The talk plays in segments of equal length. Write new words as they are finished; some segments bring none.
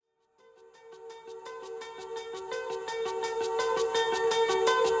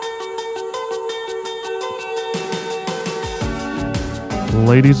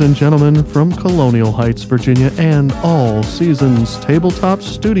Ladies and gentlemen, from Colonial Heights, Virginia, and All Seasons Tabletop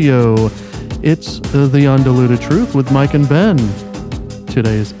Studio, it's The Undiluted Truth with Mike and Ben.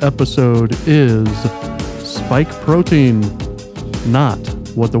 Today's episode is Spike Protein, not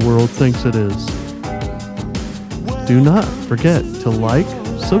what the world thinks it is. Do not forget to like,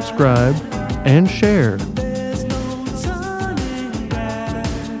 subscribe, and share.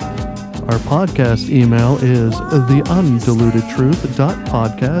 Our podcast email is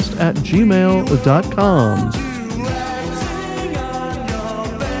theundilutedtruth.podcast@gmail.com.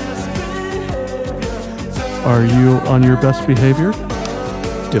 Are you on your best behavior?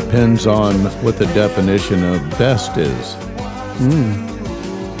 Depends on what the definition of best is.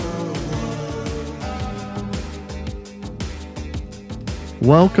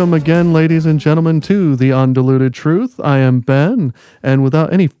 Welcome again, ladies and gentlemen, to The Undiluted Truth. I am Ben, and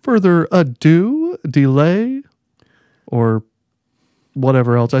without any further ado, delay, or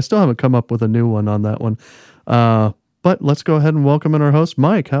whatever else, I still haven't come up with a new one on that one. But let's go ahead and welcome in our host,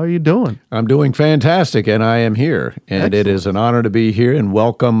 Mike. How are you doing? I'm doing fantastic, and I am here. And Excellent. It is an honor to be here and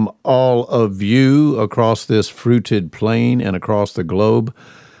welcome all of you across this fruited plain and across the globe.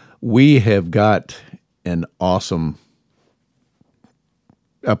 We have got an awesome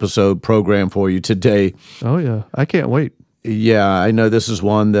episode program for you today. Oh, yeah. I can't wait. Yeah, I know this is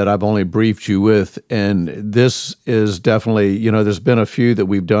one that I've only briefed you with, and this is definitely, there's been a few that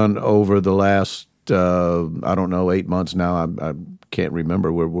we've done over the last, 8 months now. I can't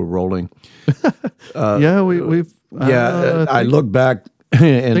remember where we're rolling. We've... I look back and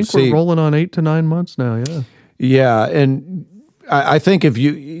I think see. we're rolling on 8 to 9 months now, yeah. Yeah, and I think if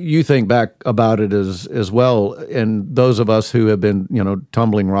you think back about it as well, and those of us who have been,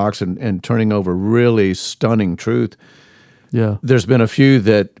 tumbling rocks and turning over really stunning truth, Yeah. there's been a few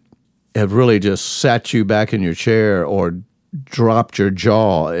that have really just sat you back in your chair or dropped your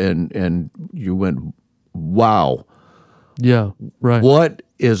jaw and you went, wow. Yeah, right. What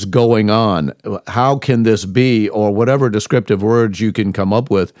is going on? How can this be? Or whatever descriptive words you can come up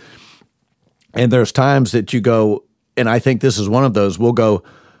with. And there's times that you go, and I think this is one of those, we'll go,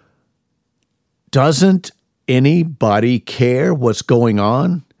 doesn't anybody care what's going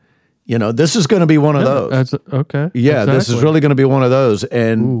on? This is going to be one of those. Okay. Yeah, exactly. this is really going to be one of those.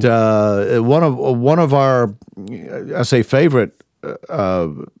 And one of our, I say, favorite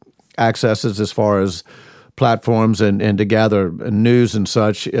accesses as far as platforms and to gather news and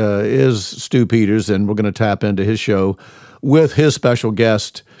such is Stu Peters, and we're going to tap into his show with his special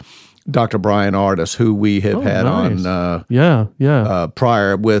guest, Dr. Brian Ardis, who we have had nice. on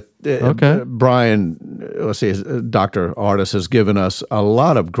prior with Okay. Brian. Let's see, Dr. Ardis has given us a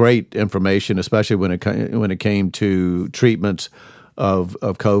lot of great information, especially when it came to treatments of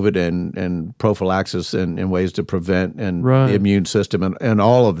COVID and prophylaxis and ways to prevent and Right. the immune system and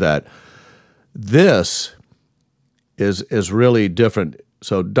all of that. This is really different.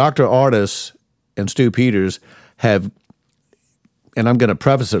 So Dr. Ardis and Stu Peters have. And I'm going to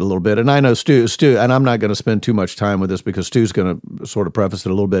preface it a little bit. And I know Stu, and I'm not going to spend too much time with this because Stu's going to sort of preface it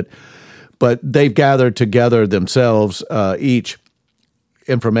a little bit. But they've gathered together themselves each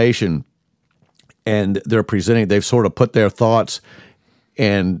information, and they're presenting. They've sort of put their thoughts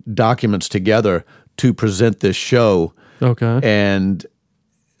and documents together to present this show. Okay. And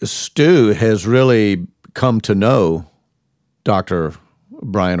Stu has really come to know Dr.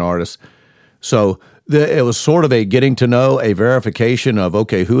 Brian Ardis. So it was sort of a getting to know, a verification of,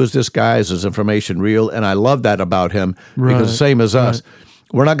 okay, who is this guy? Is his information real? And I love that about him because same as us,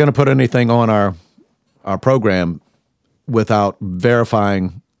 we're not going to put anything on our program without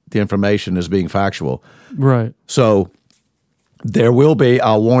verifying the information as being factual. Right. So there will be,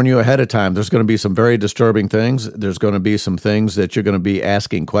 I'll warn you ahead of time, there's going to be some very disturbing things. There's going to be some things that you're going to be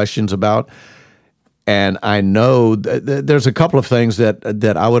asking questions about. And I know there's a couple of things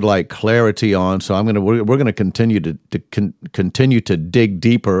that I would like clarity on. So we're going to continue to continue to dig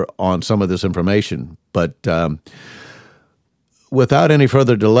deeper on some of this information. But without any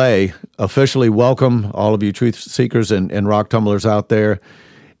further delay, officially welcome all of you truth seekers and rock tumblers out there.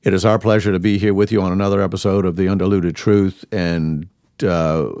 It is our pleasure to be here with you on another episode of The Undiluted Truth. And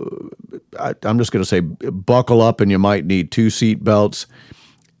I'm just going to say, buckle up, and you might need 2 seat belts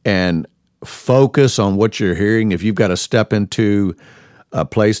and focus on what you're hearing. If you've got to step into a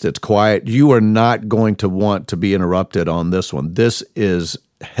place that's quiet, you are not going to want to be interrupted on this one. This is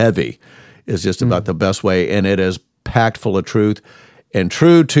heavy. It's just about the best way, and it is packed full of truth. And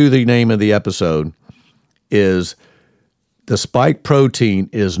true to the name of the episode is the spike protein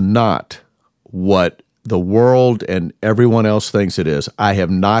is not what the world and everyone else thinks it is. I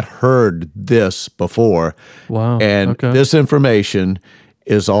have not heard this before. Wow. And okay. this information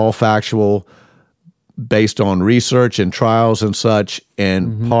is all factual, based on research and trials and such,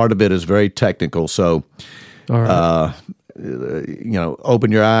 and part of it is very technical. So, All right.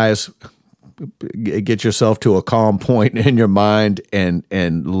 Open your eyes, get yourself to a calm point in your mind, and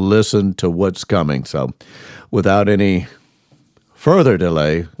listen to what's coming. So, without any further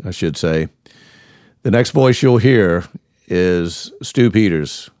delay, I should say, the next voice you'll hear is Stu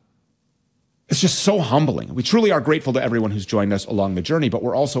Peters. It's just so humbling. We truly are grateful to everyone who's joined us along the journey, but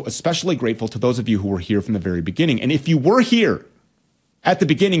we're also especially grateful to those of you who were here from the very beginning. And if you were here at the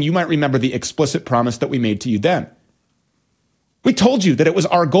beginning, you might remember the explicit promise that we made to you then. We told you that it was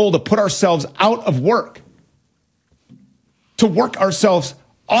our goal to put ourselves out of work, to work ourselves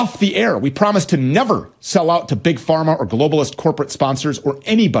off the air. We promised to never sell out to big pharma or globalist corporate sponsors or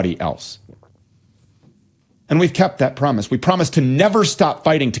anybody else. And we've kept that promise. We promised to never stop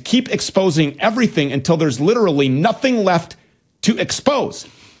fighting, to keep exposing everything until there's literally nothing left to expose.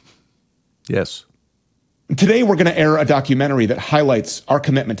 Yes. And today we're going to air a documentary that highlights our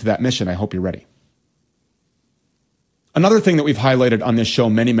commitment to that mission. I hope you're ready. Another thing that we've highlighted on this show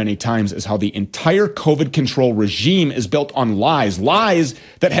many, many times is how the entire COVID control regime is built on lies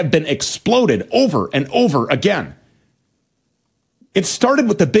that have been exploded over and over again. It started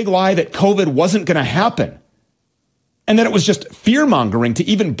with the big lie that COVID wasn't going to happen, and that it was just fear-mongering to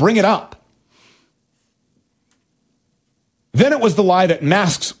even bring it up. Then it was the lie that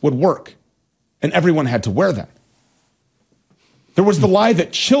masks would work, and everyone had to wear them. There was the lie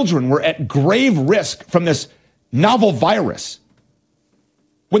that children were at grave risk from this novel virus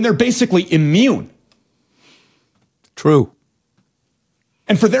when they're basically immune. True.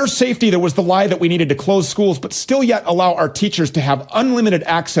 And for their safety, there was the lie that we needed to close schools, but still yet allow our teachers to have unlimited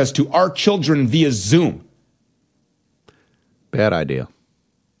access to our children via Zoom. Bad idea.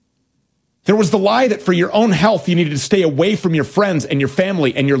 There was the lie that for your own health, you needed to stay away from your friends and your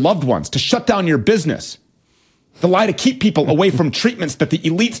family and your loved ones, to shut down your business. The lie to keep people away from treatments that the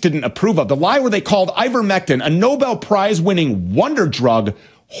elites didn't approve of. The lie where they called ivermectin, a Nobel Prize-winning wonder drug,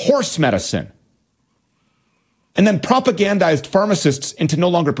 horse medicine. And then propagandized pharmacists into no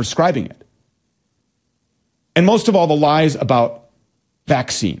longer prescribing it. And most of all, the lies about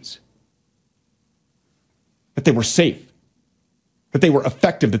vaccines. That they were safe. That they were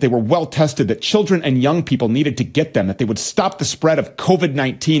effective, that they were well tested, that children and young people needed to get them, that they would stop the spread of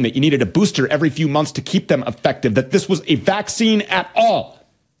COVID-19, that you needed a booster every few months to keep them effective, that this was a vaccine at all.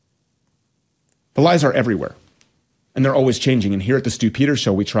 The lies are everywhere, and they're always changing. And here at the Stu Peters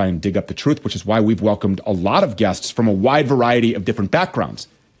Show, we try and dig up the truth, which is why we've welcomed a lot of guests from a wide variety of different backgrounds.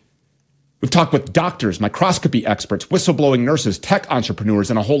 We've talked with doctors, microscopy experts, whistleblowing nurses, tech entrepreneurs,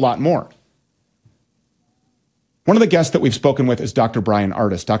 and a whole lot more. One of the guests that we've spoken with is Dr. Bryan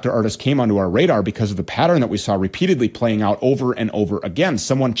Ardis. Dr. Ardis came onto our radar because of the pattern that we saw repeatedly playing out over and over again.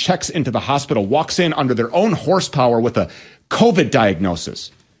 Someone checks into the hospital, walks in under their own horsepower with a COVID diagnosis.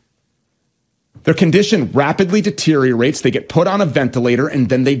 Their condition rapidly deteriorates, they get put on a ventilator, and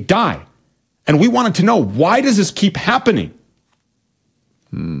then they die. And we wanted to know, why does this keep happening?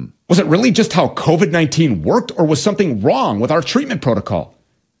 Was it really just how COVID-19 worked, or was something wrong with our treatment protocol?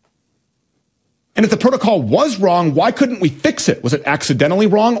 And if the protocol was wrong, why couldn't we fix it? Was it accidentally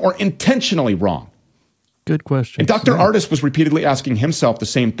wrong or intentionally wrong? Good question. And Dr. Ardis was repeatedly asking himself the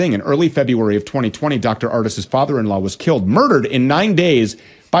same thing. In early February of 2020, Dr. Ardis' father-in-law was killed, murdered in 9 days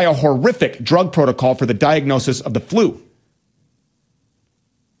by a horrific drug protocol for the diagnosis of the flu.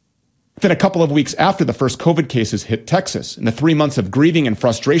 Within a couple of weeks after the first COVID cases hit Texas, in the 3 months of grieving and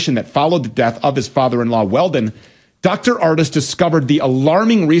frustration that followed the death of his father-in-law, Weldon, Dr. Ardis discovered the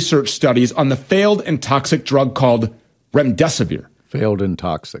alarming research studies on the failed and toxic drug called remdesivir. Failed and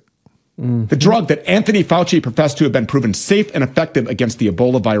toxic. The drug that Anthony Fauci professed to have been proven safe and effective against the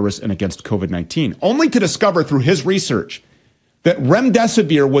Ebola virus and against COVID-19, only to discover through his research that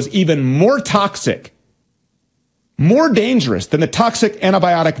remdesivir was even more toxic, more dangerous than the toxic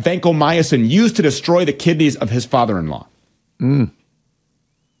antibiotic vancomycin used to destroy the kidneys of his father-in-law.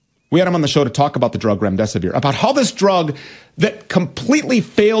 We had him on the show to talk about the drug remdesivir, about how this drug that completely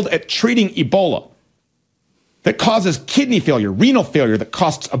failed at treating Ebola, that causes kidney failure, renal failure, that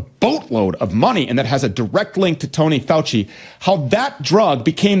costs a boatload of money, and that has a direct link to Tony Fauci, how that drug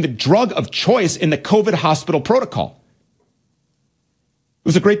became the drug of choice in the COVID hospital protocol. It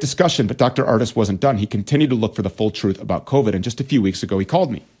was a great discussion, but Dr. Ardis wasn't done. He continued to look for the full truth about COVID, and just a few weeks ago, he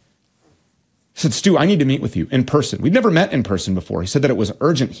called me. He said, Stu, I need to meet with you in person. We'd never met in person before. He said that it was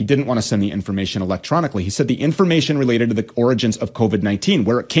urgent. He didn't want to send the information electronically. He said the information related to the origins of COVID-19,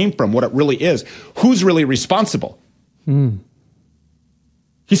 where it came from, what it really is, who's really responsible.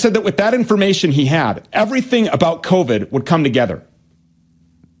 He said that with that information he had, everything about COVID would come together.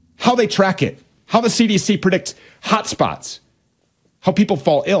 how they track it, how the CDC predicts hotspots, how people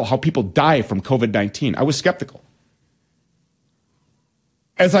fall ill, how people die from COVID-19. I was skeptical.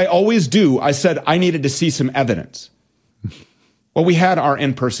 As I always do, I said I needed to see some evidence. Well, we had our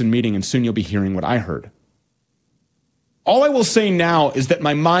in-person meeting, and soon you'll be hearing what I heard. All I will say now is that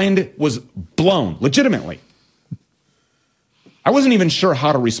my mind was blown, legitimately. I wasn't even sure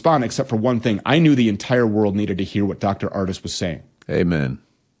how to respond except for one thing. I knew the entire world needed to hear what Dr. Ardis was saying. Amen.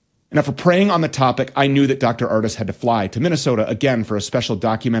 And after praying on the topic, I knew that Dr. Ardis had to fly to Minnesota again for a special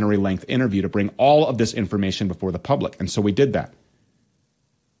documentary-length interview to bring all of this information before the public. And so we did that.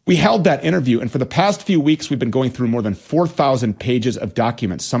 We held that interview, and for the past few weeks, we've been going through more than 4,000 pages of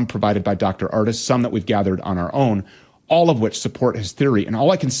documents, some provided by Dr. Ardis, some that we've gathered on our own, all of which support his theory. And all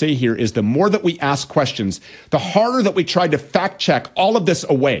I can say here is the more that we ask questions, the harder that we tried to fact-check all of this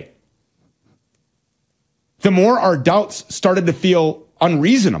away, the more our doubts started to feel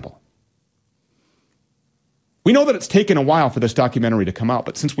unreasonable. We know that it's taken a while for this documentary to come out,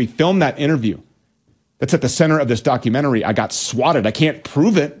 but since we filmed that interview that's at the center of this documentary, I got swatted. I can't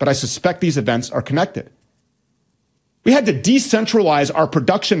prove it, but I suspect these events are connected. We had to decentralize our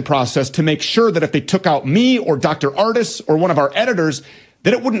production process to make sure that if they took out me or Dr. Ardis or one of our editors,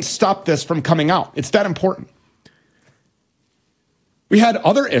 that it wouldn't stop this from coming out. It's that important. We had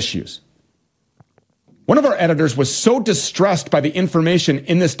other issues. One of our editors was so distressed by the information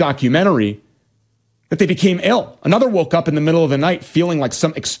in this documentary that they became ill. Another woke up in the middle of the night feeling like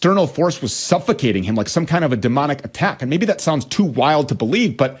some external force was suffocating him, like some kind of a demonic attack. And maybe that sounds too wild to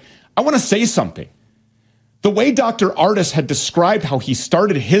believe, but I want to say something. The way Dr. Ardis had described how he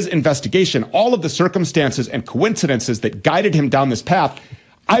started his investigation, all of the circumstances and coincidences that guided him down this path,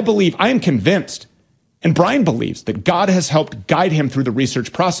 I am convinced, and Brian believes, that God has helped guide him through the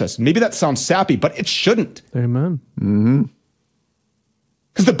research process. Maybe that sounds sappy, but it shouldn't. Amen. Mm-hmm.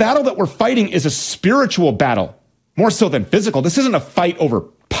 Because the battle that we're fighting is a spiritual battle, more so than physical. This isn't a fight over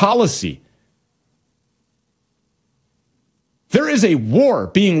policy. There is a war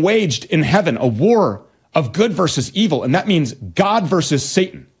being waged in heaven, a war of good versus evil, and that means God versus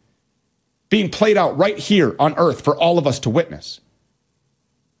Satan, being played out right here on earth for all of us to witness.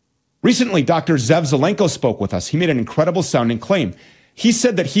 Recently, Dr. Zev Zelenko spoke with us. He made an incredible sounding claim. He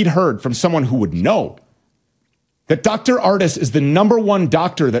said that he'd heard from someone who would know that Dr. Ardis is the #1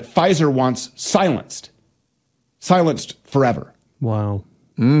 doctor that Pfizer wants silenced forever. Wow.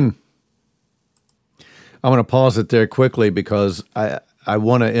 I'm going to pause it there quickly because I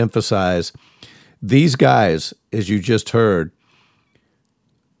want to emphasize these guys, as you just heard,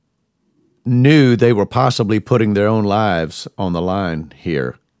 knew they were possibly putting their own lives on the line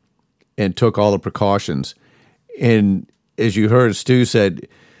here and took all the precautions. And as you heard, Stu said,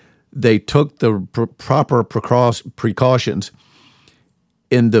 they took the proper precautions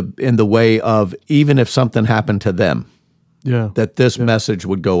in the way of even if something happened to them, that this message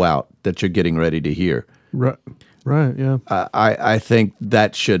would go out that you're getting ready to hear. Right. Yeah. I think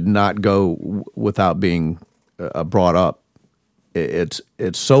that should not go without being brought up. It's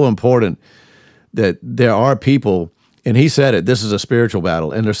so important that there are people, and he said it, this is a spiritual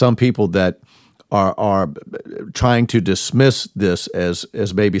battle, and there's some people that are trying to dismiss this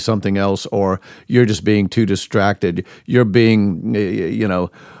as maybe something else, or you're just being too distracted. You're being,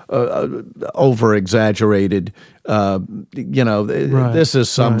 over exaggerated. This is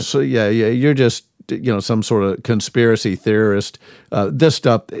some, you're just, some sort of conspiracy theorist. This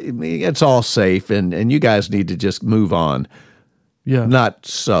stuff, it's all safe, and you guys need to just move on. Yeah. Not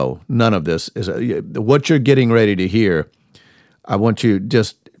so. None of this is what you're getting ready to hear. I want you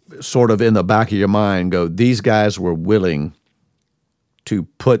just sort of in the back of your mind go, these guys were willing to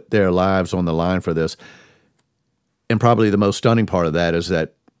put their lives on the line for this. And probably the most stunning part of that is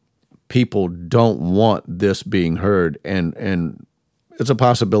that people don't want this being heard. And it's a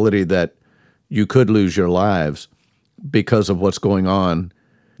possibility that you could lose your lives because of what's going on.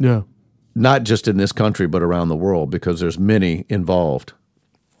 Yeah. Not just in this country, but around the world, because there's many involved.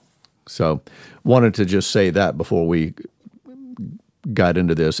 So wanted to just say that before we got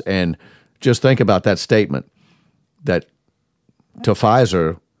into this, and just think about that statement that to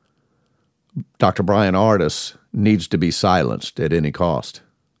Pfizer, Dr. Brian Ardis needs to be silenced at any cost.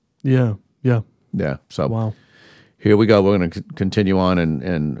 Yeah. So wow. Here we go. We're going to continue on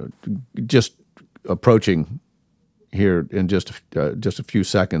and just approaching here in just a few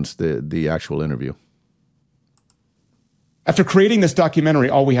seconds the actual interview. After creating this documentary,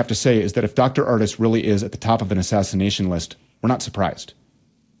 all we have to say is that if Dr. Ardis really is at the top of an assassination list, we're not surprised.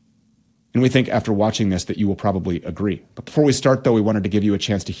 And we think after watching this that you will probably agree. But before we start, though, we wanted to give you a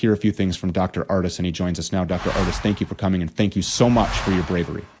chance to hear a few things from Dr. Ardis, and he joins us now. Dr. Ardis, thank you for coming, and thank you so much for your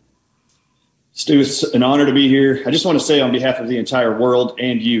bravery. Stu, it's an honor to be here. I just want to say on behalf of the entire world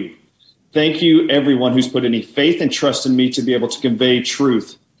and you, thank you, everyone who's put any faith and trust in me to be able to convey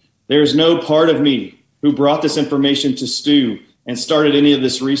truth. There's no part of me who brought this information to Stu and started any of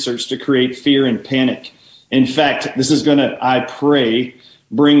this research to create fear and panic. In fact, this is going to, I pray,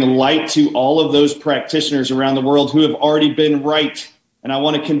 bring light to all of those practitioners around the world who have already been right. And I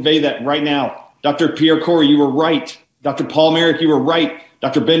want to convey that right now. Dr. Pierre Corey, you were right. Dr. Paul Merrick, you were right.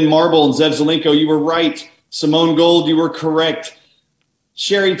 Dr. Ben Marble and Zev Zelenko, you were right. Simone Gold, you were correct.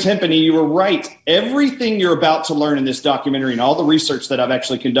 Sherry Timpany, you were right. Everything you're about to learn in this documentary and all the research that I've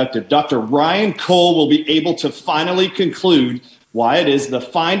actually conducted, Dr. Ryan Cole will be able to finally conclude why it is the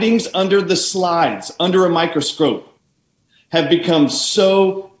findings under the slides, under a microscope, have become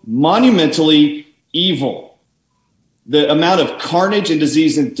so monumentally evil. The amount of carnage and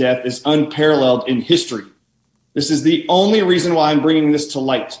disease and death is unparalleled in history. This is the only reason why I'm bringing this to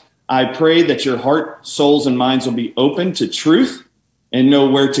light. I pray that your heart, souls, and minds will be open to truth and know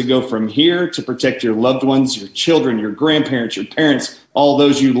where to go from here to protect your loved ones, your children, your grandparents, your parents, all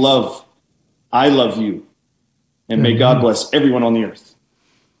those you love. I love you. And may God bless everyone on the earth.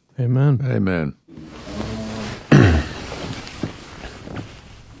 Amen. Amen.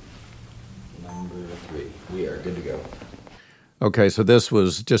 Number 3. We are good to go. Okay, so this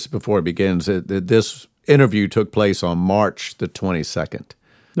was just before it begins. This interview took place on March the 22nd.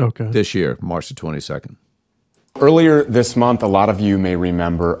 Okay. This year, March the 22nd. Earlier this month, a lot of you may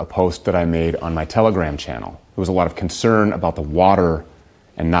remember a post that I made on my Telegram channel. There was a lot of concern about the water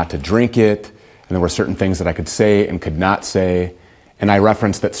and not to drink it, and there were certain things that I could say and could not say, and I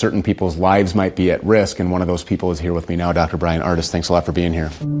referenced that certain people's lives might be at risk, and one of those people is here with me now, Dr. Bryan Ardis. Thanks a lot for being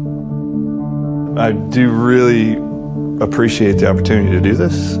here. I do really appreciate the opportunity to do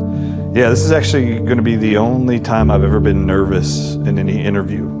this. Yeah, this is actually going to be the only time I've ever been nervous in any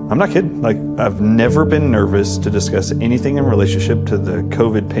interview. I'm not kidding. Like, I've never been nervous to discuss anything in relationship to the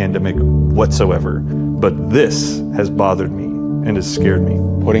COVID pandemic whatsoever. But this has bothered me and has scared me.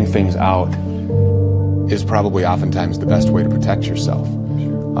 Putting things out is probably oftentimes the best way to protect yourself.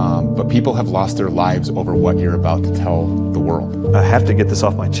 But people have lost their lives over what you're about to tell the world. I have to get this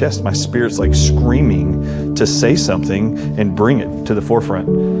off my chest. My spirit's like screaming to say something and bring it to the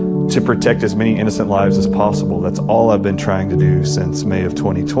forefront to protect as many innocent lives as possible. That's all I've been trying to do since May of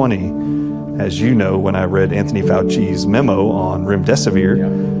 2020. As you know, when I read Anthony Fauci's memo on remdesivir,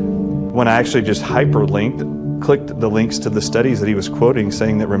 when I actually just clicked the links to the studies that he was quoting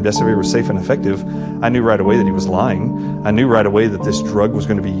saying that remdesivir was safe and effective, I knew right away that he was lying. I knew right away that this drug was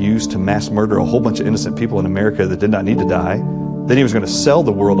going to be used to mass murder a whole bunch of innocent people in America that did not need to die. Then he was going to sell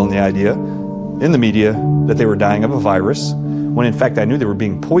the world on the idea in the media that they were dying of a virus, when in fact I knew they were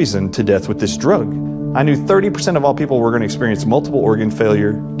being poisoned to death with this drug. I knew 30% of all people were going to experience multiple organ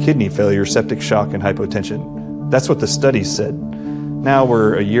failure, kidney failure, septic shock, and hypotension. That's what the studies said. Now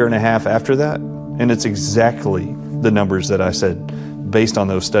we're a year and a half after that, and it's exactly the numbers that I said based on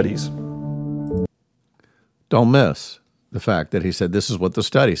those studies. Don't miss the fact that he said this is what the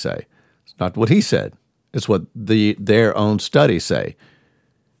studies say. It's not what he said. It's what their own studies say.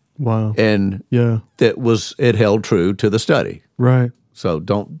 Wow. And it held true to the study. Right. So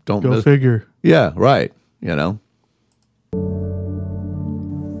don't Go figure. Yeah, right. You know.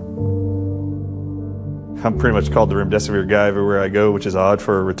 I'm pretty much called the remdesivir guy everywhere I go, which is odd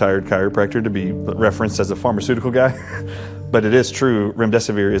for a retired chiropractor to be referenced as a pharmaceutical guy. But it is true,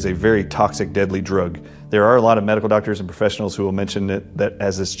 remdesivir is a very toxic, deadly drug. There are a lot of medical doctors and professionals who will mention it that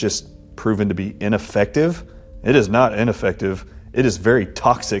as it's just proven to be ineffective. It is not ineffective. It is very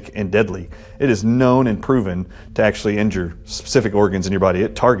toxic and deadly. It is known and proven to actually injure specific organs in your body.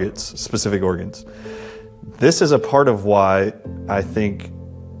 It targets specific organs. This is a part of why I think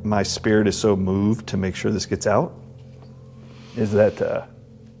my spirit is so moved to make sure this gets out, is that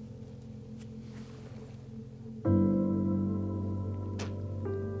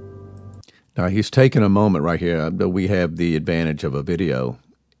now he's taken a moment right here. We have the advantage of a video,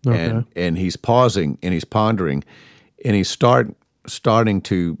 and he's pausing and he's pondering, and he's starting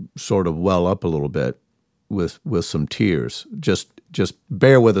to sort of well up a little bit with some tears. Just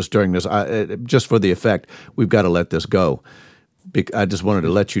bear with us during this. Just for the effect, we've got to let this go. I just wanted to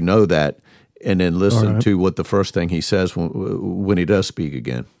let you know that, and then listen to what the first thing he says when he does speak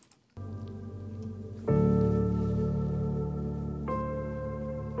again.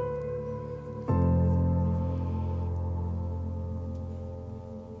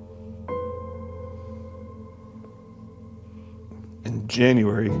 in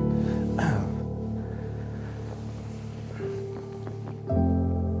January,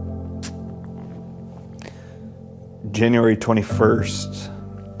 January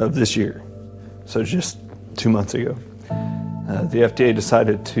 21st of this year, So just 2 months ago, the FDA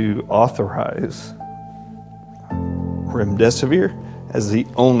decided to authorize remdesivir as the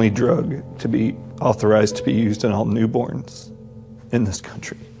only drug to be authorized to be used in all newborns in this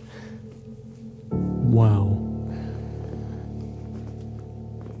country. Wow.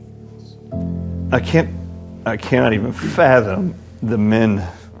 I cannot even fathom the men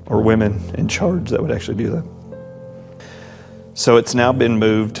or women in charge that would actually do that. So it's now been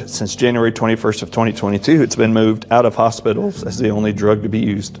moved since January 21st of 2022. It's been moved out of hospitals as the only drug to be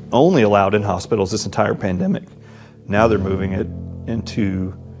used, only allowed in hospitals this entire pandemic. Now they're moving it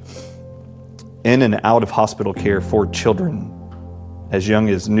into in and out of hospital care for children as young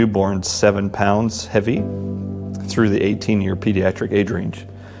as newborns 7 pounds heavy through the 18-year pediatric age range.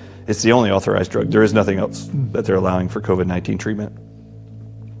 It's the only authorized drug. There is nothing else that they're allowing for COVID-19 treatment.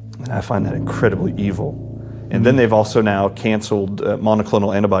 And I find that incredibly evil. And then they've also now canceled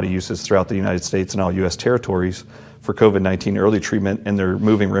monoclonal antibody uses throughout the United States and all U.S. territories for COVID-19 early treatment, and they're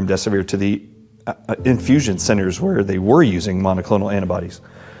moving remdesivir to the infusion centers where they were using monoclonal antibodies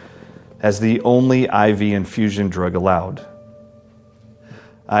as the only IV infusion drug allowed.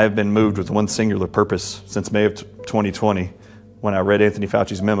 I have been moved with one singular purpose since May of 2020. When I read Anthony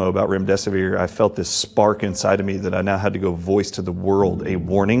Fauci's memo about remdesivir, I felt this spark inside of me that I now had to go voice to the world a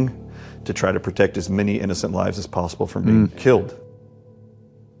warning to try to protect as many innocent lives as possible from being killed.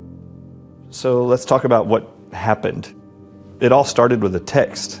 So let's talk about what happened. It all started with a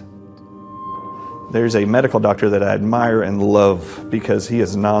text. There's a medical doctor that I admire and love because he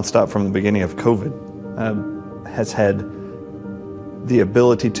is nonstop from the beginning of COVID, has had the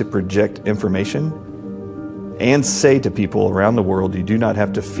ability to project information and say to people around the world, you do not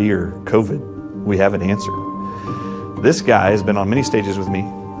have to fear COVID. We have an answer. This guy has been on many stages with me.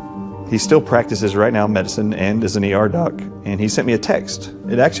 He still practices right now medicine and is an ER doc, and he sent me a text.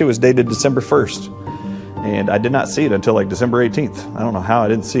 It actually was dated December 1st, and I did not see it until like December 18th. I don't know how I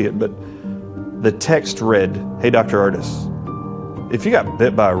didn't see it, but the text read, "Hey, Dr. Ardis, if you got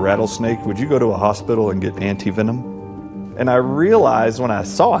bit by a rattlesnake, would you go to a hospital and get anti-venom?" And I realized when I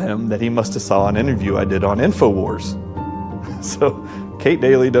saw him that he must have saw an interview I did on InfoWars. So Kate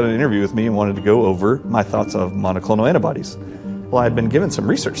Daly did an interview with me and wanted to go over my thoughts of monoclonal antibodies. Well, I had been given some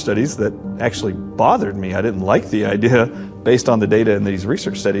research studies that actually bothered me. I didn't like the idea based on the data in these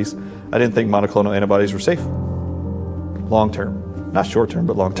research studies. I didn't think monoclonal antibodies were safe long-term. Not short-term,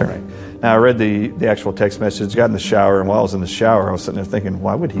 but long-term. Now, I read the actual text message, got in the shower, and while I was in the shower, I was sitting there thinking,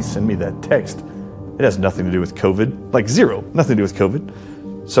 why would he send me that text? It has nothing to do with COVID. Like zero, nothing to do with COVID.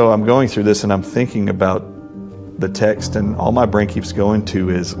 So I'm going through this and I'm thinking about the text, and all my brain keeps going to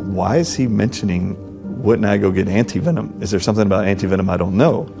is, why is he mentioning, wouldn't I go get anti-venom? Is there something about anti-venom I don't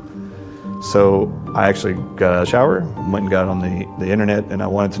know? So I actually got out of the shower, went and got on the internet, and I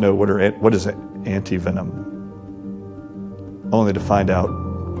wanted to know what is anti-venom? Only to find out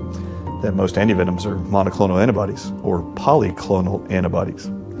that most antivenoms are monoclonal antibodies or polyclonal antibodies.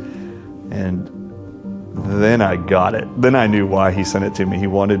 And then I got it. Then I knew why he sent it to me. He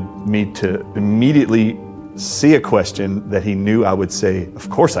wanted me to immediately see a question that he knew I would say, of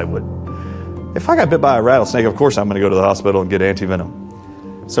course I would. If I got bit by a rattlesnake, of course I'm going to go to the hospital and get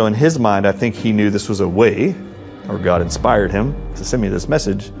anti-venom. So in his mind, I think he knew this was a way, or God inspired him to send me this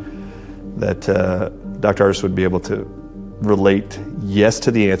message, that Dr. Ardis would be able to relate yes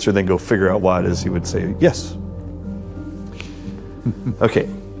to the answer, then go figure out why it is he would say yes. Okay,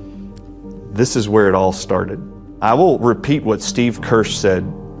 this is where it all started. I will repeat what Steve Kirsch said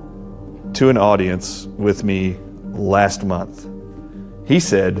to an audience with me last month. He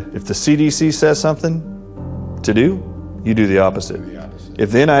said, if the CDC says something to do, you do the opposite.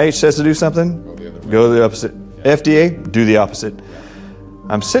 If the NIH says to do something, go the opposite. FDA, do the opposite.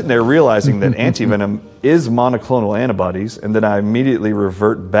 I'm sitting there realizing that antivenom is monoclonal antibodies, and then I immediately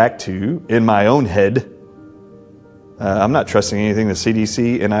revert back to, in my own head, I'm not trusting anything the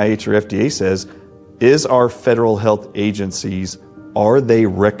CDC, NIH, or FDA says. Is our federal health agencies, are they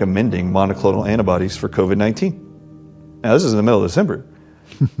recommending monoclonal antibodies for COVID-19? Now, this is in the middle of December.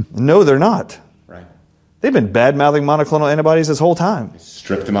 No, they're not. Right. They've been bad-mouthing monoclonal antibodies this whole time.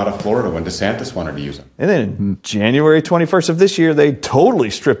 Stripped them out of Florida when DeSantis wanted to use them. And then January 21st of this year, they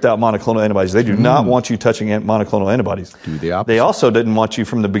totally stripped out monoclonal antibodies. They do not want you touching monoclonal antibodies. Do the opposite. They also didn't want you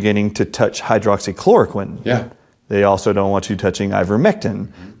from the beginning to touch hydroxychloroquine. Yeah. They also don't want you touching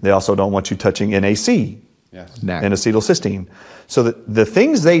ivermectin. They also don't want you touching NAC Yes. and acetylcysteine. So the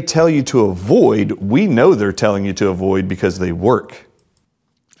things they tell you to avoid, we know they're telling you to avoid because they work.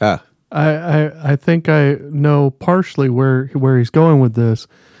 I think I know partially where he's going with this,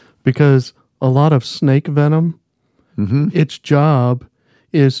 because a lot of snake venom, its job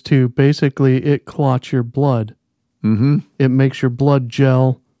is to basically it clots your blood. Mm-hmm. It makes your blood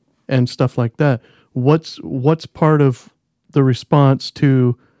gel and stuff like that. What's part of the response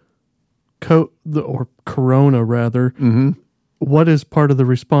to or corona rather? Mm-hmm. What is part of the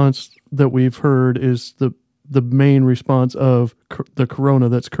response that we've heard is the main response of the corona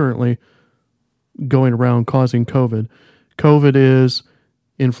that's currently going around causing COVID? COVID is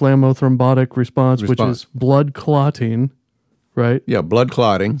inflammothrombotic response, which is blood clotting, right? Yeah, blood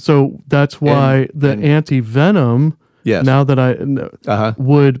clotting. So that's why the anti-venom, yes. now that I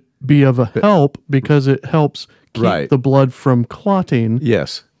would be of a help because it helps keep the blood from clotting.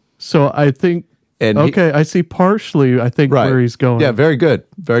 Yes. So I think, I see partially, I think, where he's going. Yeah, very good.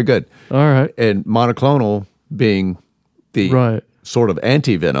 Very good. All right. And monoclonal being the sort of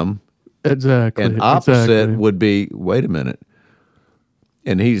anti-venom. Exactly. And opposite would be, wait a minute.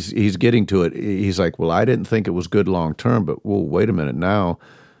 And he's getting to it. He's like, well, I didn't think it was good long term, but wait a minute now.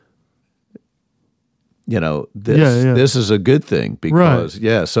 This is a good thing because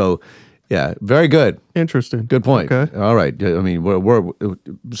very good. Interesting. Good point. Okay. All right. I mean, we're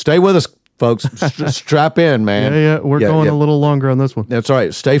stay with us, folks. Strap in, man. Yeah. We're going a little longer on this one. That's all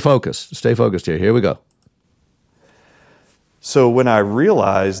right. Stay focused. Stay focused here. Here we go. So when I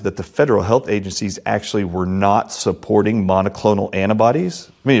realized that the federal health agencies actually were not supporting monoclonal antibodies,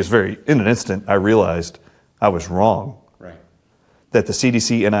 in an instant, I realized I was wrong. Right. That the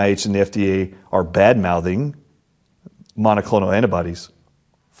CDC, NIH, and the FDA are bad-mouthing monoclonal antibodies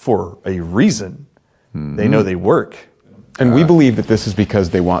for a reason. Mm-hmm. They know they work. And we believe that this is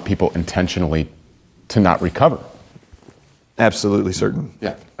because they want people intentionally to not recover. Absolutely certain.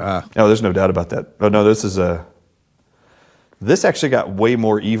 Yeah. No, there's no doubt about that. Oh, no, This actually got way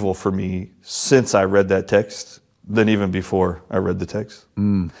more evil for me since I read that text than even before I read the text.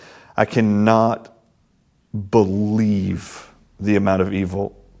 I cannot believe the amount of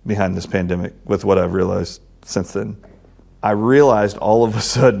evil behind this pandemic with what I've realized since then. I realized all of a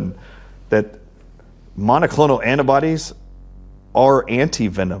sudden that monoclonal antibodies are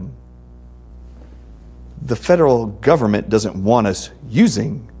anti-venom. The federal government doesn't want us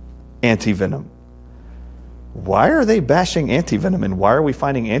using anti-venom. Why are they bashing antivenom, and why are we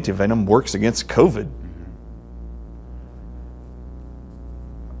finding antivenom works against COVID?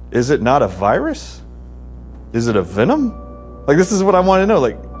 Is it not a virus? Is it a venom? This is what I want to know.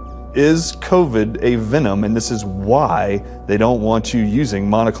 Is COVID a venom, and this is why they don't want you using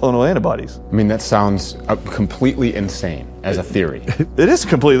monoclonal antibodies? I mean, that sounds completely insane as a theory. It is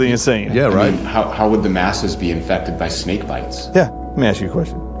completely insane. Yeah, right. I mean, how would the masses be infected by snake bites? Yeah, let me ask you a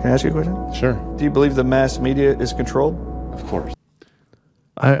question. Can I ask you a question? Sure. Do you believe the mass media is controlled? Of course.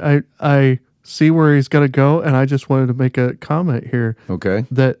 I see where he's going to go, and I just wanted to make a comment here. Okay.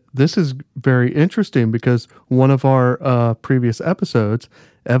 That this is very interesting because one of our previous episodes,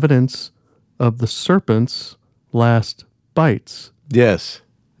 evidence of the serpent's last bites. Yes.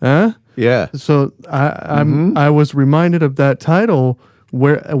 Huh? Yeah. So I was reminded of that title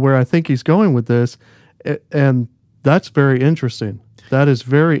where I think he's going with this, and that's very interesting. That is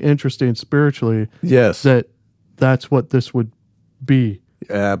very interesting spiritually. Yes. That's what this would be.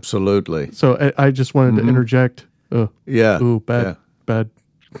 Absolutely. So I just wanted to interject. Yeah. Ooh, bad,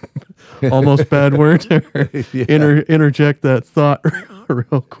 almost bad word. Interject that thought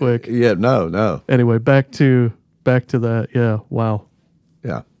real quick. Yeah. No. Anyway, back to that. Yeah. Wow.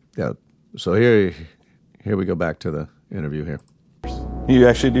 Yeah. So here we go back to the interview here. You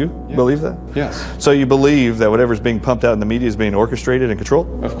actually do believe that? Yes. So you believe that whatever's being pumped out in the media is being orchestrated and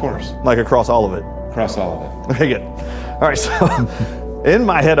controlled? Of course. Across all of it? Across all of it. Okay, good. All right, so in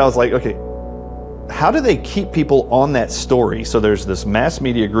my head I was like, okay, how do they keep people on that story? So there's this mass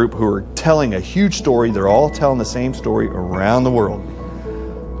media group who are telling a huge story. They're all telling the same story around the world.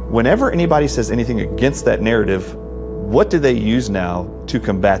 Whenever anybody says anything against that narrative, what do they use now to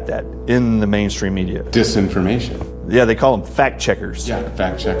combat that in the mainstream media? Disinformation. Yeah, they call them fact checkers. Yeah,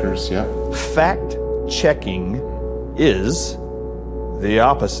 fact checkers, yeah. Fact checking is the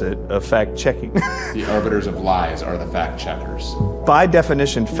opposite of fact checking. The arbiters of lies are the fact checkers. By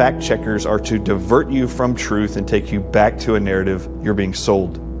definition, fact checkers are to divert you from truth and take you back to a narrative you're being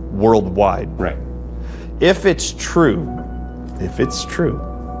sold worldwide. Right. If it's true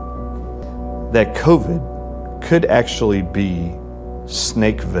that COVID could actually be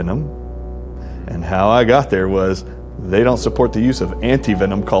snake venom, and how I got there was they don't support the use of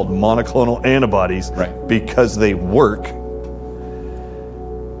antivenom called monoclonal antibodies because they work.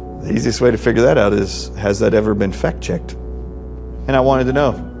 The easiest way to figure that out is, has that ever been fact checked? And I wanted to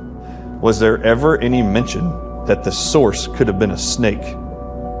know, was there ever any mention that the source could have been a snake?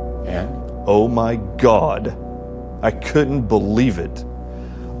 And? Oh my God, I couldn't believe it.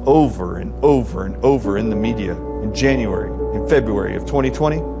 over and over and over in the media in January and February of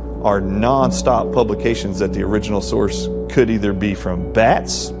 2020 are nonstop publications that the original source could either be from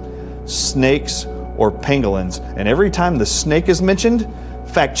bats, snakes, or pangolins. And every time the snake is mentioned,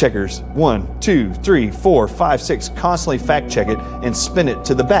 fact checkers, 1, 2, 3, 4, 5, 6, constantly fact check it and spin it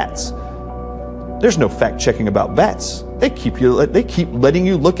to the bats. There's no fact checking about bats. They keep letting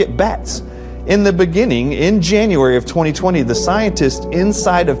you look at bats. In the beginning, in January of 2020, the scientists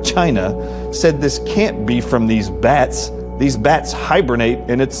inside of China said this can't be from these bats. These bats hibernate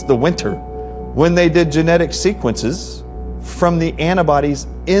and it's the winter. When they did genetic sequences from the antibodies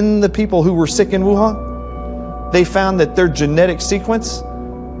in the people who were sick in Wuhan, they found that their genetic sequence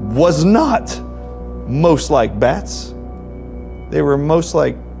was not most like bats. They were most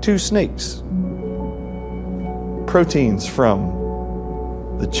like two snakes. Proteins from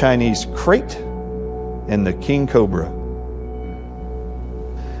the Chinese krait and the king cobra.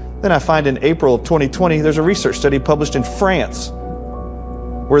 Then I find in April of 2020, there's a research study published in France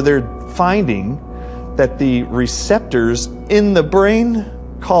where they're finding that the receptors in the brain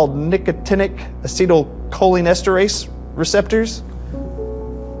called nicotinic acetylcholinesterase receptors,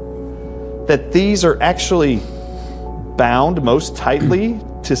 that these are actually bound most tightly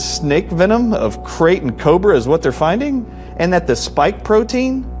to snake venom of krait and cobra is what they're finding, and that the spike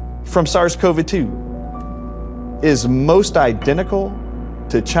protein from SARS-CoV-2 is most identical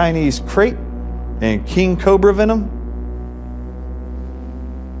to Chinese krait and king cobra venom.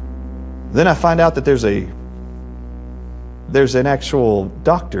 Then I find out that there's an actual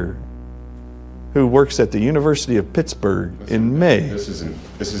doctor who works at the University of Pittsburgh in May. This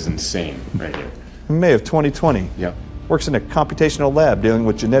is insane right here. In May of 2020. Yep. Works in a computational lab dealing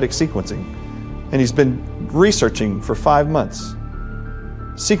with genetic sequencing. And he's been researching for 5 months.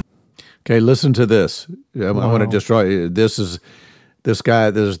 Okay, listen to this. I want to just draw. This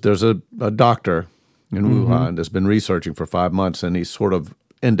guy. There's a doctor in Wuhan that's been researching for 5 months, and he's sort of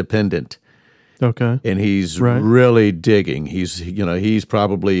independent. Okay, and he's really digging. He's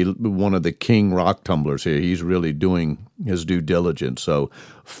probably one of the king rock tumblers here. He's really doing his due diligence. So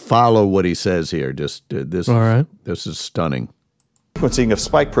follow what he says here. This is stunning. Sequencing of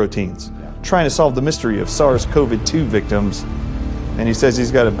spike proteins, trying to solve the mystery of SARS-CoV-2 victims. And he says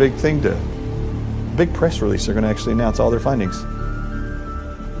he's got a big big press release. They're going to actually announce all their findings.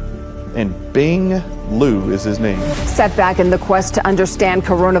 And Bing Liu is his name. Setback in the quest to understand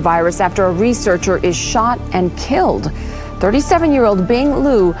coronavirus after a researcher is shot and killed. 37-year-old Bing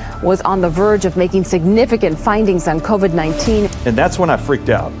Liu was on the verge of making significant findings on COVID-19. And that's when I freaked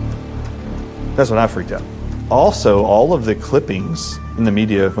out. Also, all of the clippings in the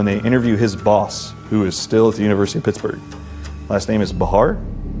media when they interview his boss, who is still at the University of Pittsburgh, last name is Bahar.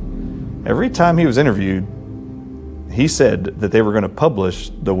 Every time he was interviewed, he said that they were going to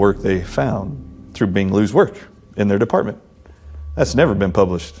publish the work they found through Bing Liu's work in their department. That's never been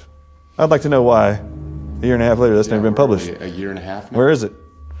published. I'd like to know why, a year and a half later, that's never been published. A year and a half now. Where is it?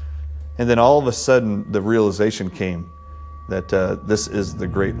 And then all of a sudden, the realization came that this is the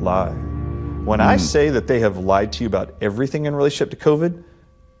great lie. When I say that they have lied to you about everything in relationship to COVID,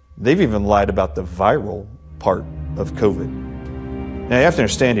 they've even lied about the viral part of COVID. Now, you have to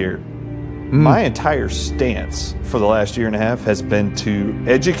understand here, my entire stance for the last year and a half has been to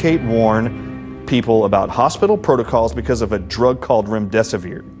educate, warn people about hospital protocols because of a drug called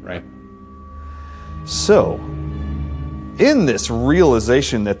remdesivir. Right. So, in this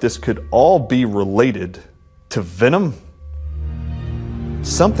realization that this could all be related to venom,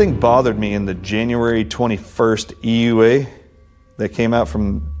 something bothered me in the January 21st EUA that came out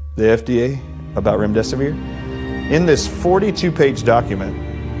from the FDA about remdesivir. In this 42-page document,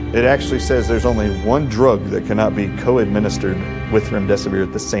 it actually says there's only one drug that cannot be co-administered with remdesivir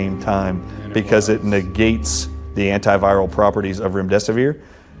at the same time because it negates the antiviral properties of remdesivir,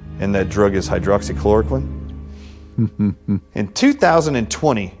 and that drug is hydroxychloroquine. In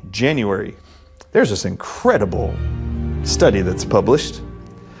 2020, January, there's this incredible study that's published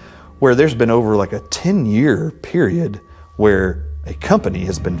where there's been over like a 10-year period where a company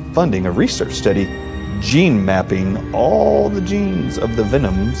has been funding a research study gene mapping all the genes of the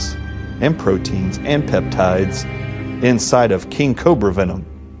venoms and proteins and peptides inside of king cobra venom.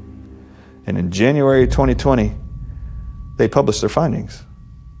 And in January 2020, they published their findings.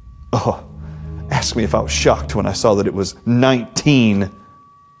 Ask me if I was shocked when I saw that it was 19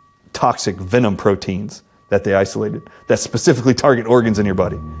 toxic venom proteins that they isolated that specifically target organs in your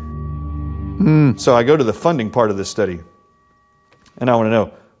body. So I go to the funding part of this study, and I want to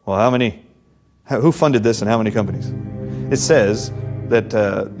know, who funded this and how many companies? It says that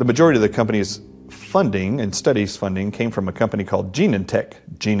the majority of the companies funding and studies funding came from a company called Genentech.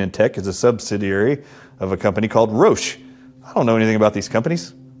 Genentech is a subsidiary of a company called Roche. I don't know anything about these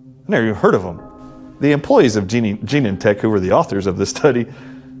companies. I've never even heard of them. The employees of Genentech, who were the authors of this study,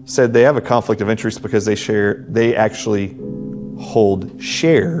 said they have a conflict of interest because they actually hold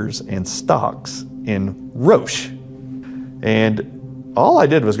shares and stocks in Roche. And all I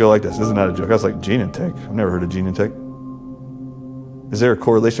did was go like this. This is not a joke. I was like, Genentech? I've never heard of Genentech. Is there a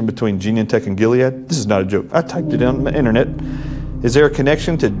correlation between Genentech and Gilead? This is not a joke. I typed it on the internet. Is there a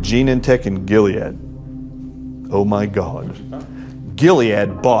connection to Genentech and Gilead? Oh my God.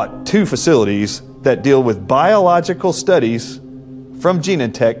 Gilead bought 2 facilities that deal with biological studies from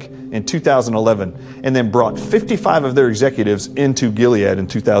Genentech in 2011 and then brought 55 of their executives into Gilead in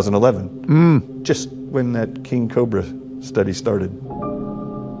 2011. Just when that King Cobra study started.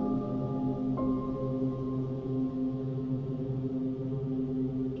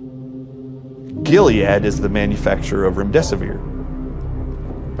 Gilead is the manufacturer of remdesivir.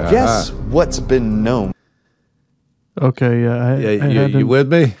 Guess what's been known? Okay, yeah. You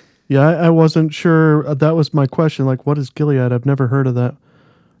with me? Yeah, I wasn't sure. That was my question. Like, what is Gilead? I've never heard of that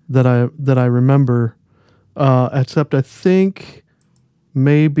I remember. Except I think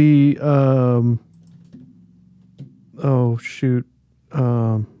maybe. Oh shoot.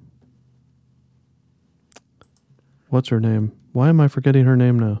 What's her name? Why am I forgetting her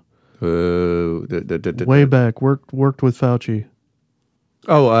name now? Way back, worked with Fauci.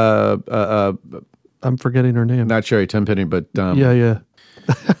 I'm forgetting her name. Not Sherry Tenpenny, but yeah.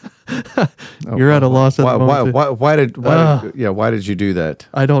 You're at a loss at the moment. Why did you do that?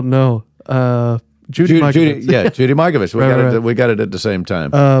 I don't know. Judy Mikovits. Judy Mikovits. We got it at the same time.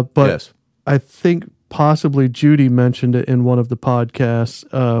 But yes. I think possibly Judy mentioned it in one of the podcasts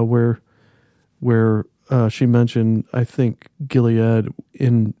where she mentioned, I think, Gilead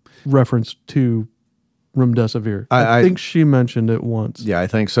in reference to remdesivir. I think she mentioned it once. Yeah, I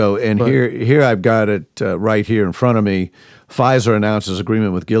think so. And here I've got it right here in front of me. Pfizer announces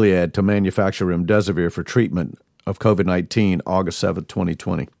agreement with Gilead to manufacture remdesivir for treatment of COVID-19 August 7th,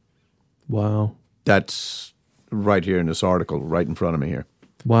 2020. Wow. That's right here in this article, right in front of me here.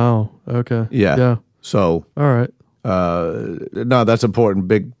 Wow. Okay. Yeah. So. All right. No, that's important.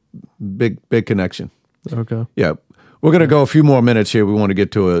 Big connection. Okay. Yeah. We're going to go a few more minutes here. We want to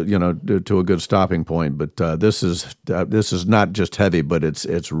get to a good stopping point, but this is not just heavy, but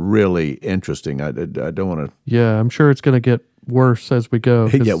it's really interesting. I don't want to. Yeah, I'm sure it's going to get worse as we go.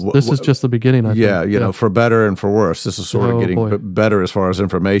 Yeah, this is just the beginning. I think. You know, for better and for worse. This is sort of getting better as far as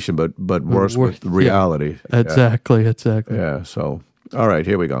information, but worse with reality. Yeah, exactly. Yeah. So, all right,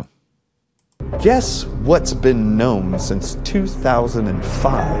 here we go. Guess what's been known since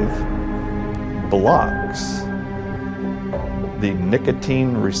 2005 blocks the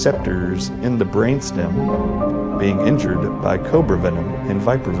nicotine receptors in the brainstem being injured by cobra venom and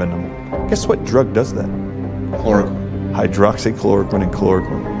viper venom. Guess what drug does that? Chloroquine. Hydroxychloroquine and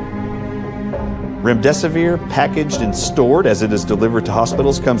chloroquine. Remdesivir, packaged and stored as it is delivered to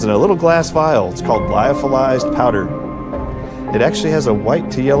hospitals, comes in a little glass vial. It's called lyophilized powder. It actually has a white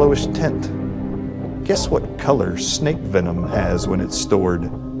to yellowish tint. Guess what color snake venom has when it's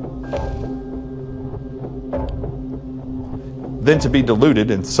stored? Then to be diluted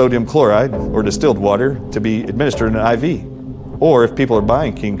in sodium chloride or distilled water to be administered in an IV. Or if people are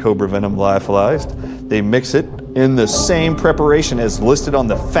buying King Cobra venom lyophilized, they mix it in the same preparation as listed on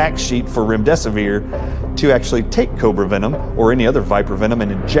the fact sheet for remdesivir to actually take cobra venom or any other viper venom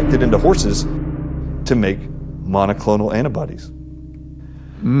and inject it into horses to make monoclonal antibodies.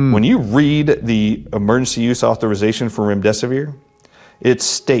 When you read the emergency use authorization for remdesivir, it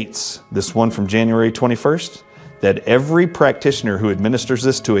states, this one from January 21st, that every practitioner who administers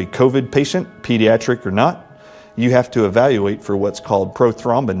this to a COVID patient, pediatric or not, you have to evaluate for what's called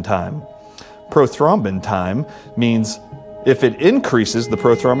prothrombin time. Prothrombin time means if it increases the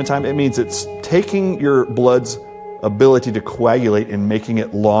prothrombin time, it means it's taking your blood's ability to coagulate and making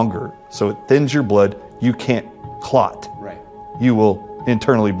it longer. So it thins your blood, you can't clot. Right. You will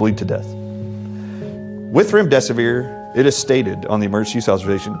internally bleed to death. With remdesivir, it is stated on the emergency use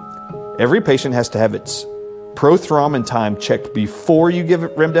authorization, every patient has to have its prothrombin time checked before you give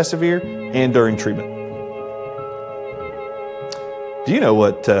it remdesivir and during treatment. Do you know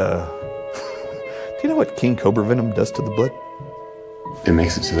what King Cobra venom does to the blood? It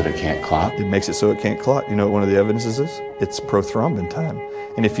makes it so that it can't clot? It makes it so it can't clot. You know what one of the evidences is? It's prothrombin time.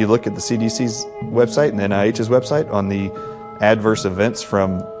 And if you look at the CDC's website and the NIH's website on the adverse events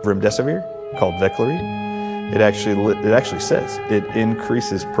from remdesivir, called Veklury, it actually says it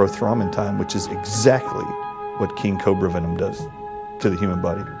increases prothrombin time, which is exactly what King Cobra venom does to the human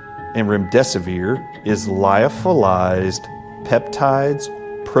body. And remdesivir is lyophilized peptides,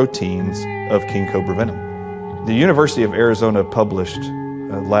 proteins of king cobra venom. The University of Arizona published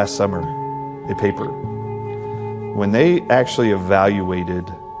last summer a paper. When they actually evaluated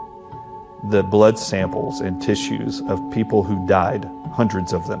the blood samples and tissues of people who died,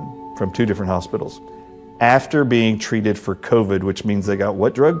 hundreds of them, from 2 different hospitals, after being treated for COVID, which means they got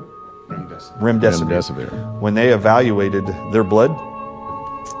what drug? Remdesivir. When they evaluated their blood,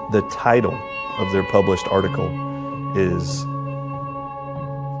 the title of their published article is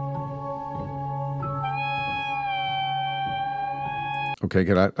Okay,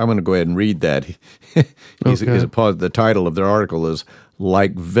 I'm going to go ahead and read that. The title of their article is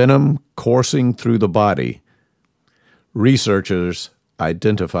 "Like Venom Coursing Through the Body, Researchers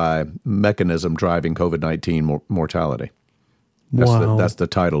Identify Mechanism Driving COVID-19 Mortality." That's the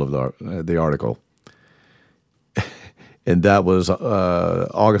title of the article. And that was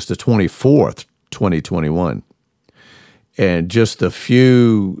August the 24th, 2021. And just the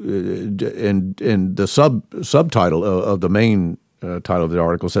few, and the subtitle of the main title of the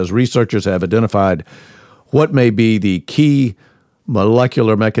article says, researchers have identified what may be the key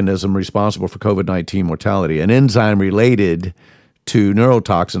molecular mechanism responsible for COVID-19 mortality, an enzyme related to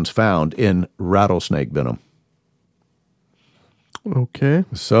neurotoxins found in rattlesnake venom. Okay.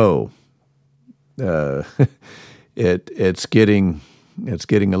 So, it's getting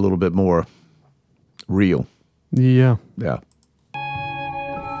a little bit more real. Yeah. Yeah.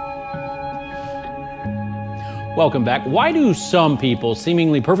 Welcome back. Why do some people,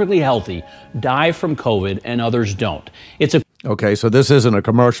 seemingly perfectly healthy, die from COVID and others don't? Okay, so this isn't a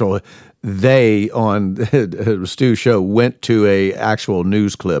commercial. They, on Stu's show, went to a actual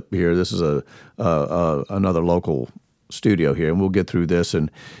news clip here. This is another local studio here, and we'll get through this,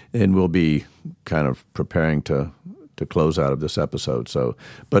 and we'll be kind of preparing to close out of this episode. So,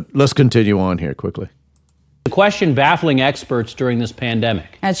 but let's continue on here quickly. The question baffling experts during this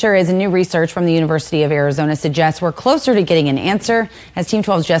pandemic. It sure is. New research from the University of Arizona suggests we're closer to getting an answer. As Team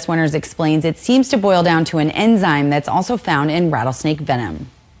 12's Jess Winters explains, it seems to boil down to an enzyme that's also found in rattlesnake venom.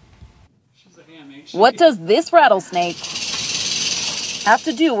 What does this rattlesnake have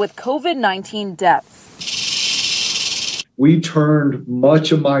to do with COVID-19 deaths? We turned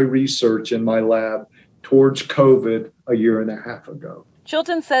much of my research in my lab towards COVID a year and a half ago.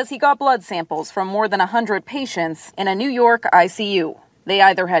 Chilton says he got blood samples from more than 100 patients in a New York ICU. They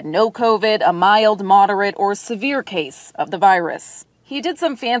either had no COVID, a mild, moderate, or severe case of the virus. He did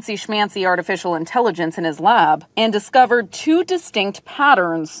some fancy schmancy artificial intelligence in his lab and discovered 2 distinct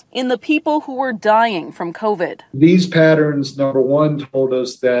patterns in the people who were dying from COVID. These patterns, number one, told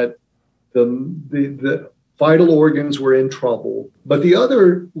us that the vital organs were in trouble, but the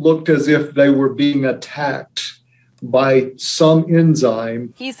other looked as if they were being attacked by some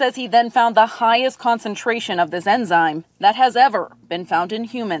enzyme. He says he then found the highest concentration of this enzyme that has ever been found in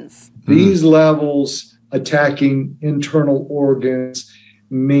humans. These levels attacking internal organs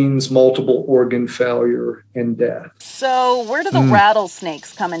means multiple organ failure and death. So where do the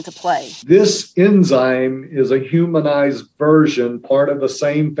rattlesnakes come into play? This enzyme is a humanized version, part of the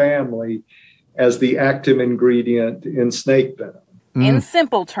same family as the active ingredient in snake venom. In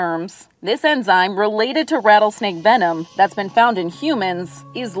simple terms, this enzyme related to rattlesnake venom that's been found in humans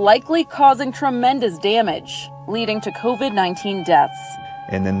is likely causing tremendous damage, leading to COVID-19 deaths.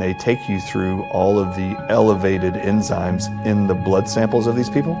 And then they take you through all of the elevated enzymes in the blood samples of these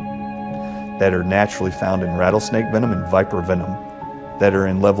people that are naturally found in rattlesnake venom and viper venom that are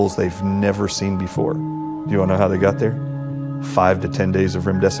in levels they've never seen before. Do you want to know how they got there? 5 to 10 days of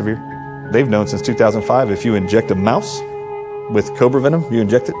remdesivir. They've known since 2005 if you inject a mouse with cobra venom, you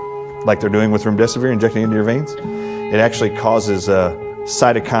inject it like they're doing with remdesivir, injecting it into your veins, it actually causes a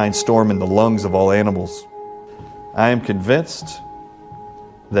cytokine storm in the lungs of all animals. I am convinced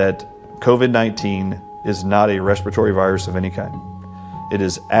that COVID-19 is not a respiratory virus of any kind. It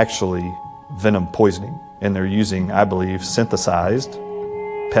is actually venom poisoning, and they're using, I believe, synthesized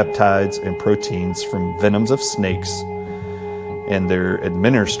peptides and proteins from venoms of snakes, and they're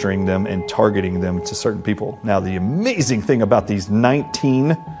administering them and targeting them to certain people. Now, the amazing thing about these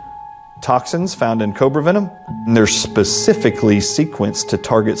 19 toxins found in cobra venom, they're specifically sequenced to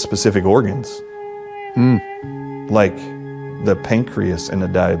target specific organs. Like the pancreas in a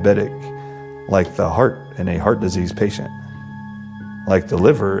diabetic, like the heart in a heart disease patient, like the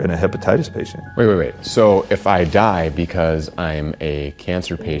liver in a hepatitis patient. Wait. So if I die because I'm a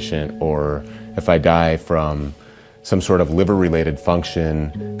cancer patient, or if I die from some sort of liver-related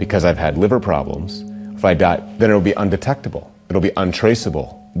function because I've had liver problems, if I die, then it'll be undetectable. It'll be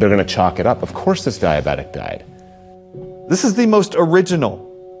untraceable. They're going to chalk it up. Of course this diabetic died. This is the most original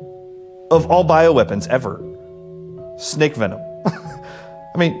of all bioweapons ever. Snake venom.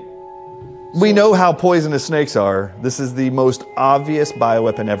 I mean, we know how poisonous snakes are. This is the most obvious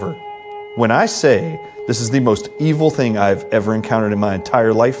bioweapon ever. When I say this is the most evil thing I've ever encountered in my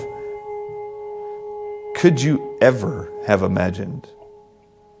entire life, could you ever have imagined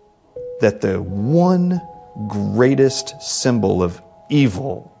that the one greatest symbol of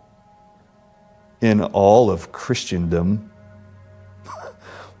evil in all of Christendom,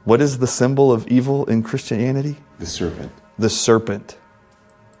 what is the symbol of evil in Christianity? The serpent. The serpent.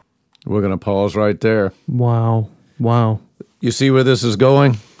 We're going to pause right there. Wow. You see where this is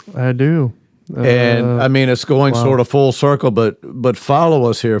going? I do. And I mean, it's going sort of full circle, but follow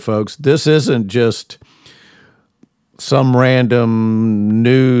us here, folks. This isn't just some random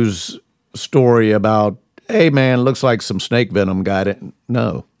news story about, hey, man, looks like some snake venom got it.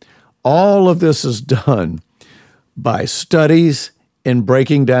 No. All of this is done by studies and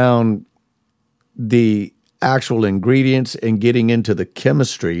breaking down the actual ingredients and getting into the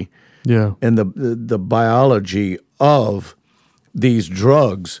chemistry and the biology of these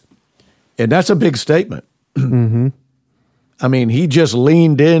drugs. And that's a big statement. Mm-hmm. I mean, he just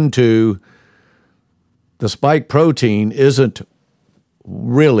leaned into the spike protein isn't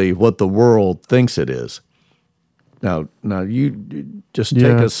really what the world thinks it is. Now you just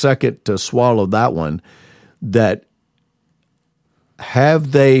take a second to swallow that one, that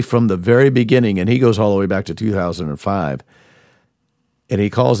have they from the very beginning, and he goes all the way back to 2005, and he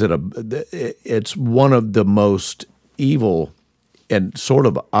calls it it's one of the most evil and sort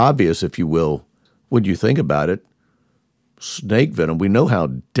of obvious, if you will, when you think about it, snake venom. We know how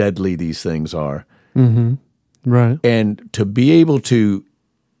deadly these things are. Mm-hmm. Right. And to be able to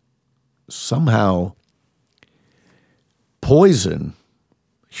somehow poison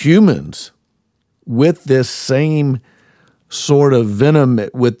humans with this same sort of venom,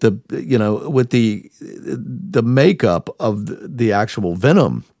 with the makeup of the actual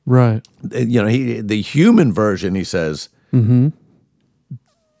venom. Right. The human version, he says, mm-hmm.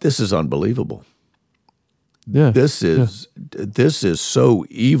 This is unbelievable. Yeah. This is so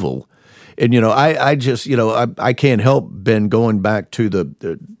evil. And I just I can't help, Ben, going back to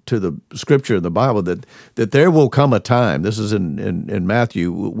the scripture in the Bible that there will come a time. This is in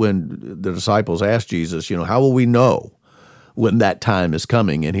Matthew, when the disciples asked Jesus, how will we know when that time is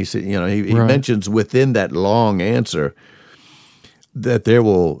coming? And he said, he right. mentions within that long answer that there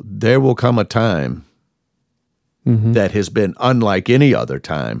will come a time mm-hmm. that has been unlike any other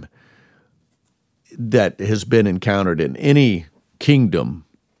time that has been encountered in any kingdom,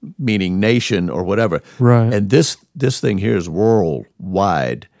 meaning nation or whatever. Right. And this thing here is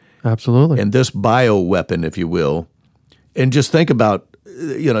worldwide. Absolutely. And this bioweapon, if you will, and just think about,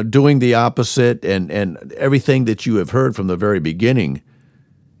 doing the opposite and everything that you have heard from the very beginning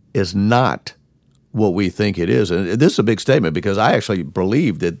is not what we think it is. And this is a big statement, because I actually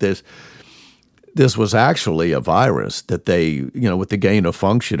believe that this was actually a virus that they, with the gain of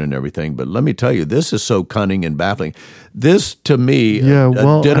function and everything. But let me tell you, this is so cunning and baffling. This, to me,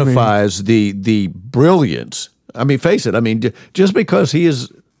 identifies the brilliance. I mean, face it. I mean, just because he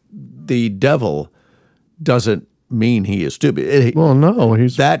is the devil doesn't mean he is stupid. Well, no,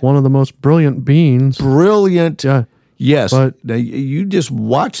 he's one of the most brilliant beings. Brilliant. Yeah. Yes. But now, you just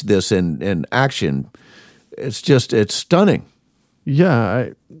watch this in action. It's stunning. Yeah,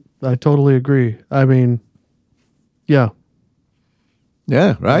 I totally agree. I mean, yeah.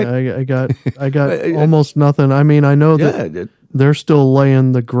 Yeah, right? I got almost nothing. I mean, I know that they're still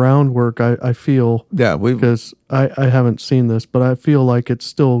laying the groundwork, I feel. Yeah. Because I haven't seen this, but I feel like it's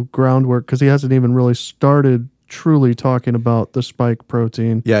still groundwork, because he hasn't even really started truly talking about the spike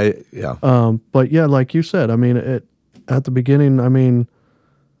protein. Yeah. But yeah, like you said, I mean, at the beginning, I mean,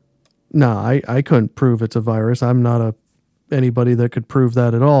 I couldn't prove it's a virus. I'm not anybody that could prove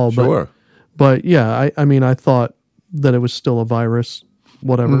that at all. Sure. But yeah, I mean, I thought that it was still a virus,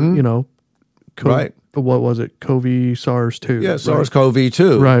 whatever, mm-hmm. Right. What was it? SARS-2. Yeah,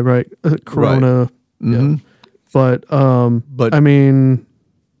 SARS-CoV-2. Right. Corona. Right. Mm-hmm. Yeah. But I mean,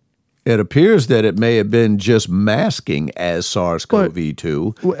 it appears that it may have been just masking as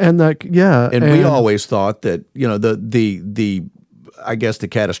SARS-CoV-2. And we always thought that, the I guess the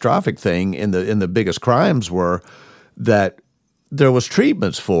catastrophic thing in the biggest crimes were that there was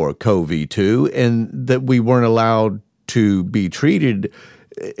treatments for CoV-2 and that we weren't allowed to be treated.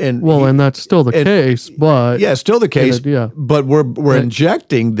 And that's still the case, but still the case. But we're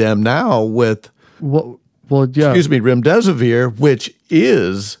injecting them now with remdesivir, which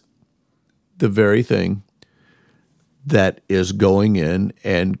is the very thing that is going in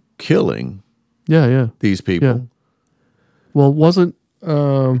and killing these people. Yeah. Well, wasn't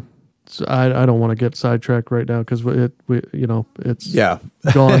So I don't want to get sidetracked right now because it's Yeah.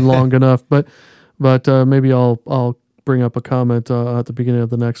 gone long enough. But maybe I'll bring up a comment at the beginning of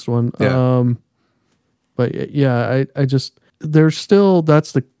the next one. Yeah. But yeah, I just there's still,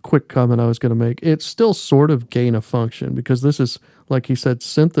 that's the quick comment I was going to make. It's still sort of gain of function because this is, like he said,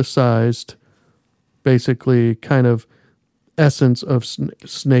 synthesized, basically kind of essence of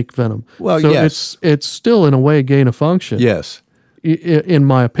snake venom. Well, so yes. it's still in a way gain of function. Yes. In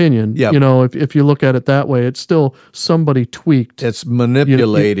my opinion, yeah. If you look at it that way, it's still somebody tweaked. It's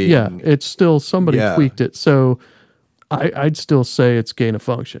manipulating. It's still somebody tweaked it. So I'd still say it's gain of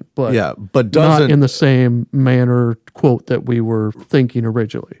function, but but not in the same manner quote that we were thinking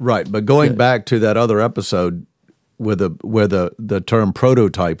originally. Right, but going back to that other episode where the term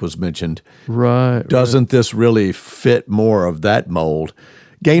prototype was mentioned, doesn't this really fit more of that mold?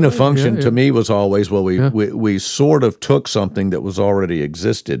 Gain of function to me was always, we sort of took something that was already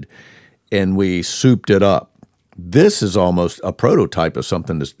existed and we souped it up. This is almost a prototype of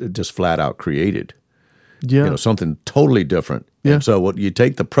something that's just flat out created. Yeah. Something totally different. Yeah. And so what you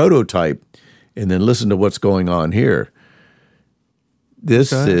take the prototype and then listen to what's going on here.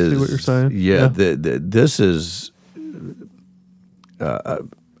 This is, see what you're saying. Yeah. This is,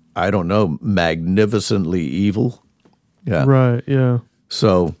 I don't know, magnificently evil. Yeah. Right. Yeah.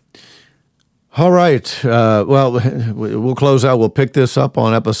 So, all right. Well, we'll close out. We'll pick this up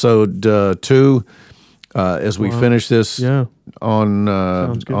on episode 2 as we finish this on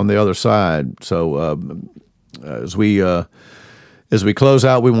the other side. So, as we close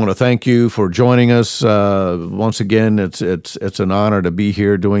out, we want to thank you for joining us once again. It's an honor to be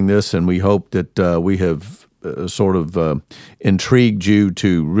here doing this, and we hope that we have sort of intrigued you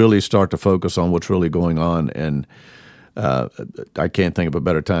to really start to focus on what's really going on. And I can't think of a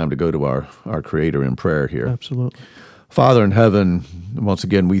better time to go to our Creator in prayer here. Absolutely. Father in heaven, once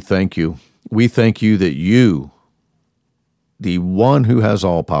again, we thank you. We thank you that you, the one who has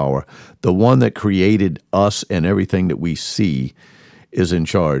all power, the one that created us and everything that we see, is in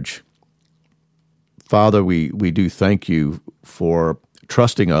charge. Father, we do thank you for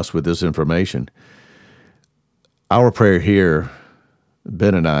trusting us with this information. Our prayer here,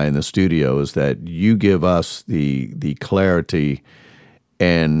 Ben and I in the studio, is that you give us the clarity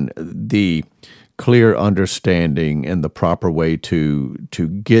and the clear understanding and the proper way to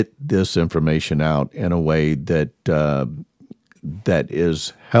get this information out in a way that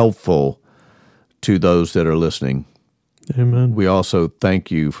is helpful to those that are listening. Amen. We also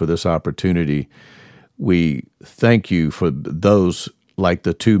thank you for this opportunity. We thank you for those like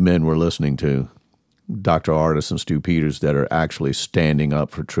the two men we're listening to, Dr. Ardis and Stu Peters, that are actually standing up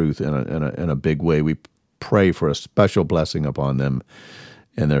for truth in a big way. We pray for a special blessing upon them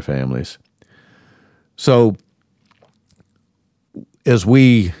and their families. So, as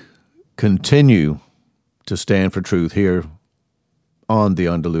we continue to stand for truth here on the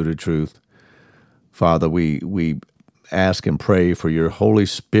Undiluted Truth, Father, we ask and pray for your Holy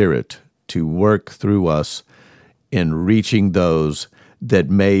Spirit to work through us in reaching those that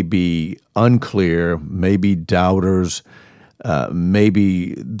may be unclear, maybe doubters,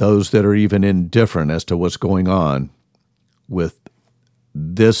 maybe those that are even indifferent as to what's going on with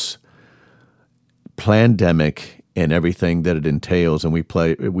this pandemic and everything that it entails. And we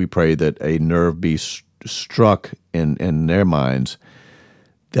pray that a nerve be struck in their minds,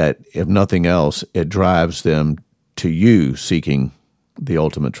 that if nothing else, it drives them to you seeking the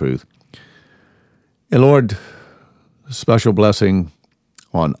ultimate truth. And Lord, special blessing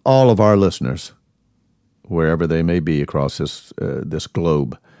on all of our listeners, wherever they may be across this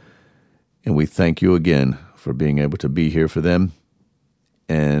globe. And we thank you again for being able to be here for them.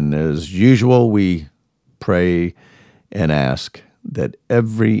 And as usual, we pray and ask that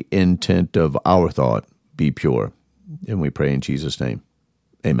every intent of our thought be pure. And we pray in Jesus' name.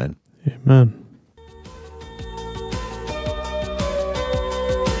 Amen. Amen.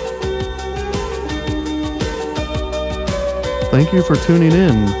 Thank you for tuning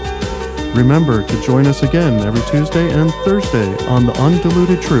in. Remember to join us again every Tuesday and Thursday on The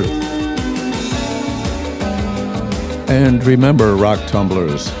Undiluted Truth. And remember, rock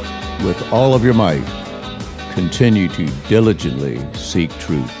tumblers, with all of your might, continue to diligently seek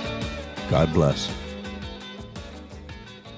truth. God bless.